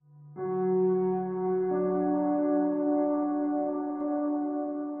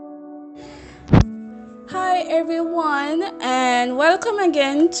and welcome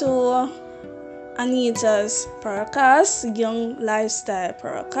again to Anita's podcast, Young Lifestyle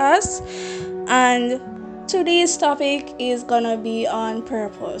Podcast. And today's topic is gonna be on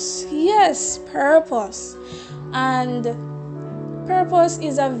purpose. Yes, purpose. And purpose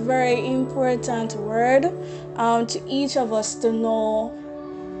is a very important word to each of us to know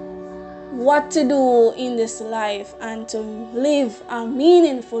what to do in this life and to live a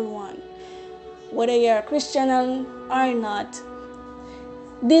meaningful one. Whether you're a Christian or not,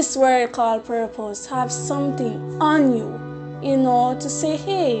 this word called purpose have something on you, to say,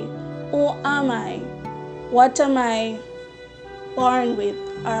 hey, who am I? What am I born with?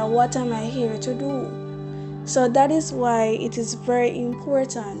 Or what am I here to do? So that is why it is very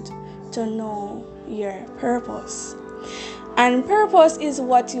important to know your purpose. And purpose is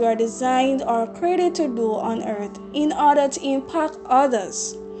what you are designed or created to do on earth in order to impact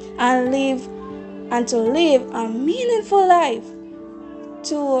others and to live a meaningful life,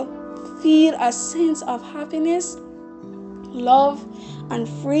 to feel a sense of happiness, love, and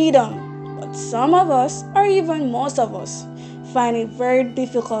freedom. But some of us, or even most of us, find it very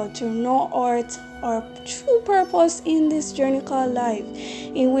difficult to know our true purpose in this journey called life,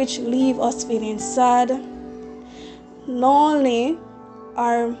 in which leave us feeling sad, lonely,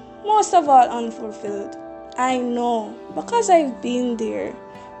 or most of all unfulfilled. I know, because I've been there.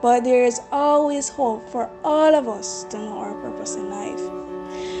 But there is always hope for all of us to know our purpose in life.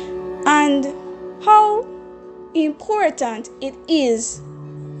 And how important it is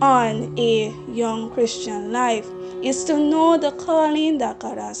on a young Christian life is to know the calling that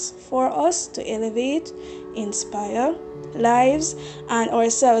God has for us to elevate, inspire lives and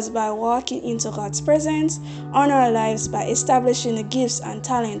ourselves by walking into God's presence, honor our lives by establishing the gifts and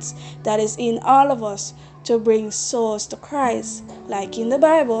talents that is in all of us to bring souls to Christ, like in the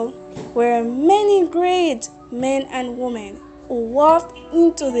Bible, where many great men and women who walked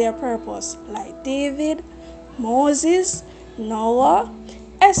into their purpose, like David, Moses, Noah,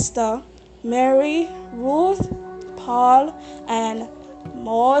 Esther, Mary, Ruth, Paul, and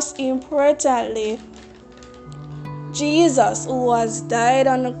most importantly, Jesus, who has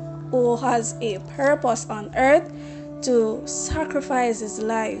a purpose on earth to sacrifice his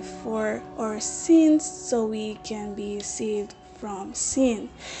life for our sins so we can be saved from sin.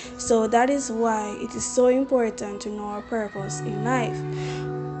 So that is why it is so important to know our purpose in life.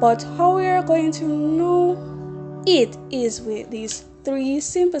 But how we are going to know it is with these 3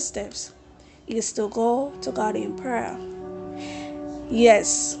 simple steps. Is to go to God in prayer.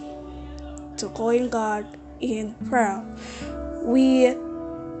 Yes, to go in God in prayer. We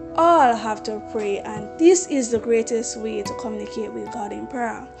all have to pray, and this is the greatest way to communicate with God in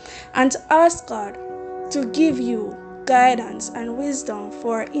prayer and to ask God to give you guidance and wisdom.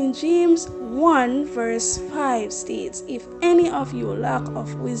 For in James 1 verse 5 states, if any of you lack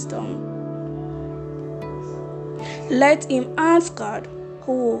of wisdom, let him ask God,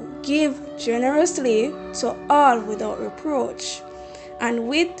 who give generously to all without reproach, and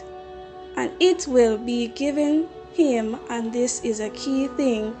it will be given him. And this is a key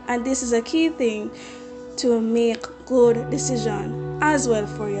thing to make good decision as well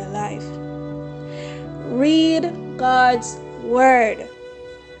for your life. Read God's word.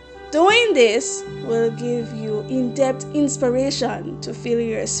 Doing this will give you in-depth inspiration to fill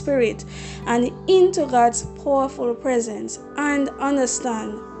your spirit and into God's powerful presence and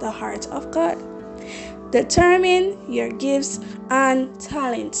understand the heart of God. Determine your gifts and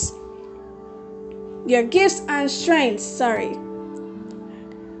talents. Your gifts and strengths,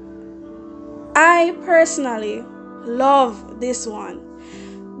 I personally love this one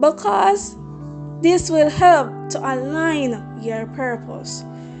because this will help to align your purpose,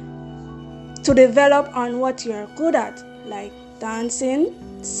 to develop on what you're good at, like dancing,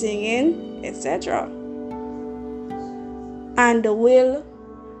 singing, etc. And the will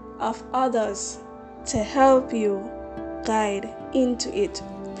of others to help you guide into it.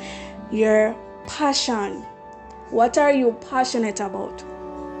 Your passion. What are you passionate about?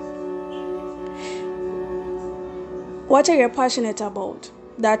 What are you passionate about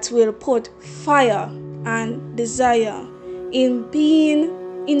that will put fire and desire into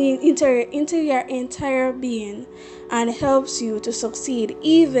your entire being and helps you to succeed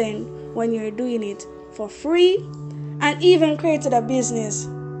even when you're doing it for free, and even created a business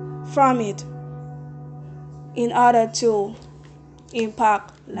from it in order to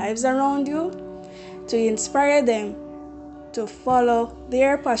impact lives around you, to inspire them to follow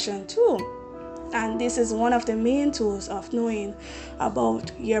their passion too. And this is one of the main tools of knowing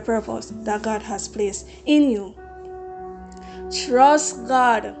about your purpose that God has placed in you. Trust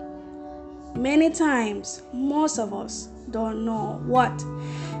God. Many times, most of us don't know what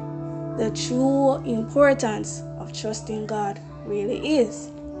the true importance of trusting God really is,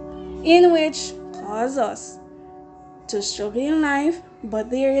 in which cause us to struggle in life, but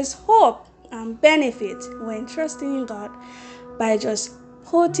there is hope and benefit when trusting in God by just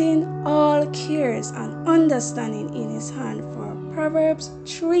putting all cares and understanding in his hand. For Proverbs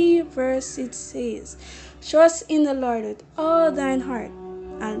 3 verse 6 says, trust in the Lord with all thine heart,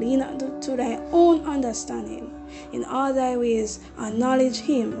 and lean not to thy own understanding. In all thy ways acknowledge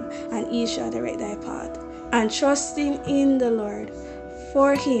him, and he shall direct thy path. And trusting in the Lord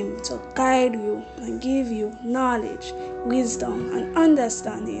for him to guide you and give you knowledge, wisdom, and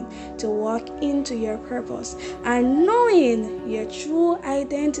understanding to walk into your purpose, and knowing your true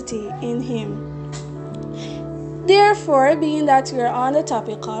identity in him. Therefore, being that we are on the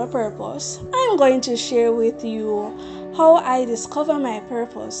topic called purpose, I'm going to share with you how I discover my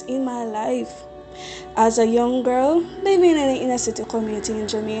purpose in my life. As a young girl living in an inner city community in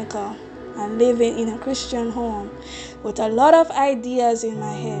Jamaica and living in a Christian home with a lot of ideas in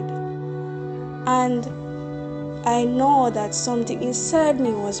my head, and I know that something inside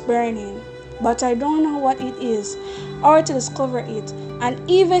me was burning, but I don't know what it is or to discover it. And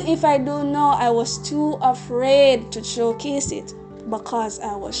even if I do know, I was too afraid to showcase it because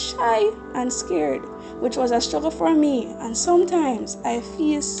I was shy and scared, which was a struggle for me. And sometimes I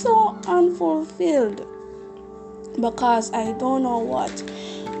feel so unfulfilled because I don't know what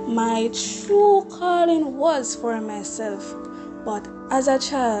my true calling was for myself. But as a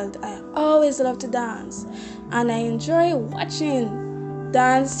child, I always loved to dance, and I enjoy watching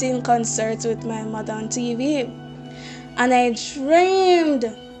dancing concerts with my mother on TV. And I dreamed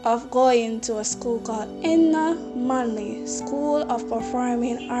of going to a school called Enna Manley School of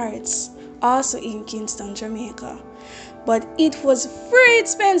Performing Arts, also in Kingston, Jamaica. But it was very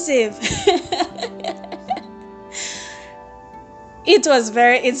expensive. It was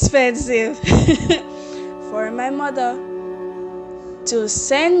very expensive for my mother to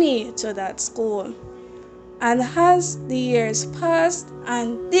send me to that school. And as the years passed,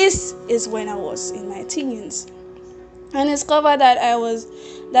 and this is when I was in my teens, and discovered that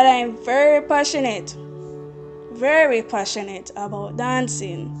I'm very passionate about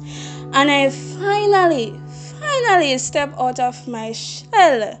dancing. And I finally stepped out of my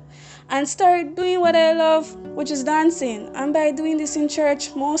shell and started doing what I love, which is dancing. And by doing this in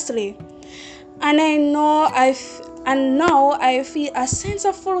church mostly. And now I feel a sense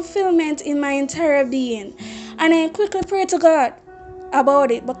of fulfillment in my entire being. And I quickly pray to God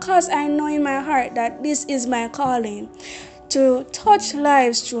about it, because I know in my heart that this is my calling, to touch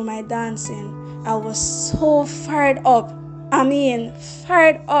lives through my dancing. I was so fired up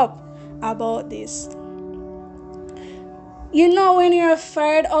about this. You know, when you're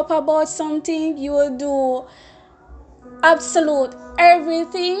fired up about something, you will do absolute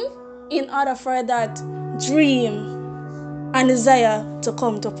everything in order for that dream and desire to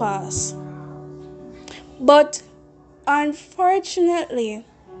come to pass. But unfortunately,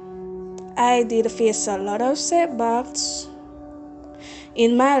 I did face a lot of setbacks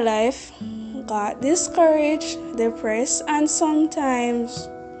in my life, got discouraged, depressed, and sometimes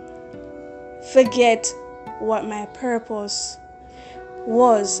forget what my purpose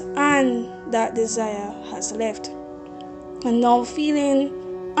was, and that desire has left. And now feeling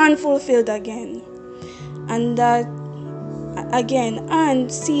unfulfilled again, and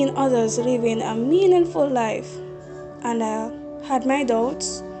seeing others living a meaningful life. And I had my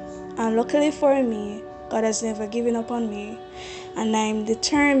doubts, and luckily for me, God has never given up on me, and I'm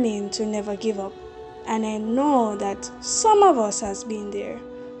determined to never give up. And I know that some of us has been there,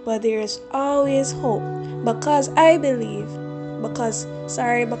 but there is always hope, because I believe, because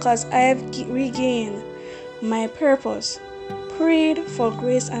I have regained my purpose, prayed for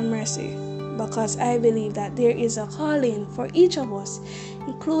grace and mercy, because I believe that there is a calling for each of us,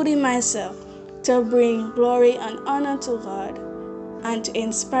 including myself, to bring glory and honor to God and to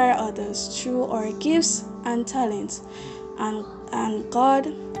inspire others through our gifts and talents. And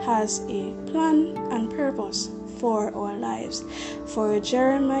God has a plan and purpose for our lives. For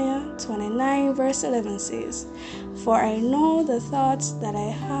Jeremiah 29 verse 11 says, "For I know the thoughts that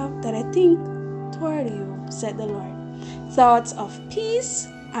I think toward you, said the Lord, thoughts of peace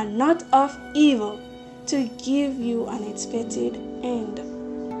and not of evil, to give you an expected end."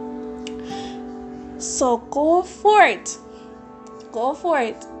 So go forth,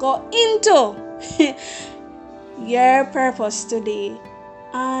 go into your purpose today,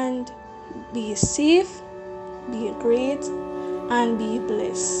 and be safe, be great, and be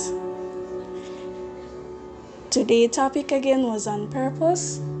blessed. Today's topic again was on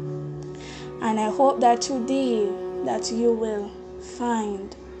purpose, and I hope that today that you will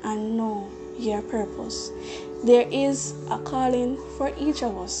find and know your purpose. There is a calling for each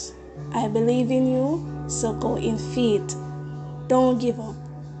of us. I believe in you, so go in faith. Don't give up.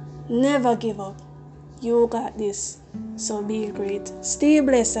 Never give up. You got this. So be great. Stay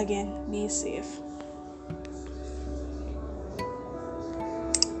blessed again. Be safe.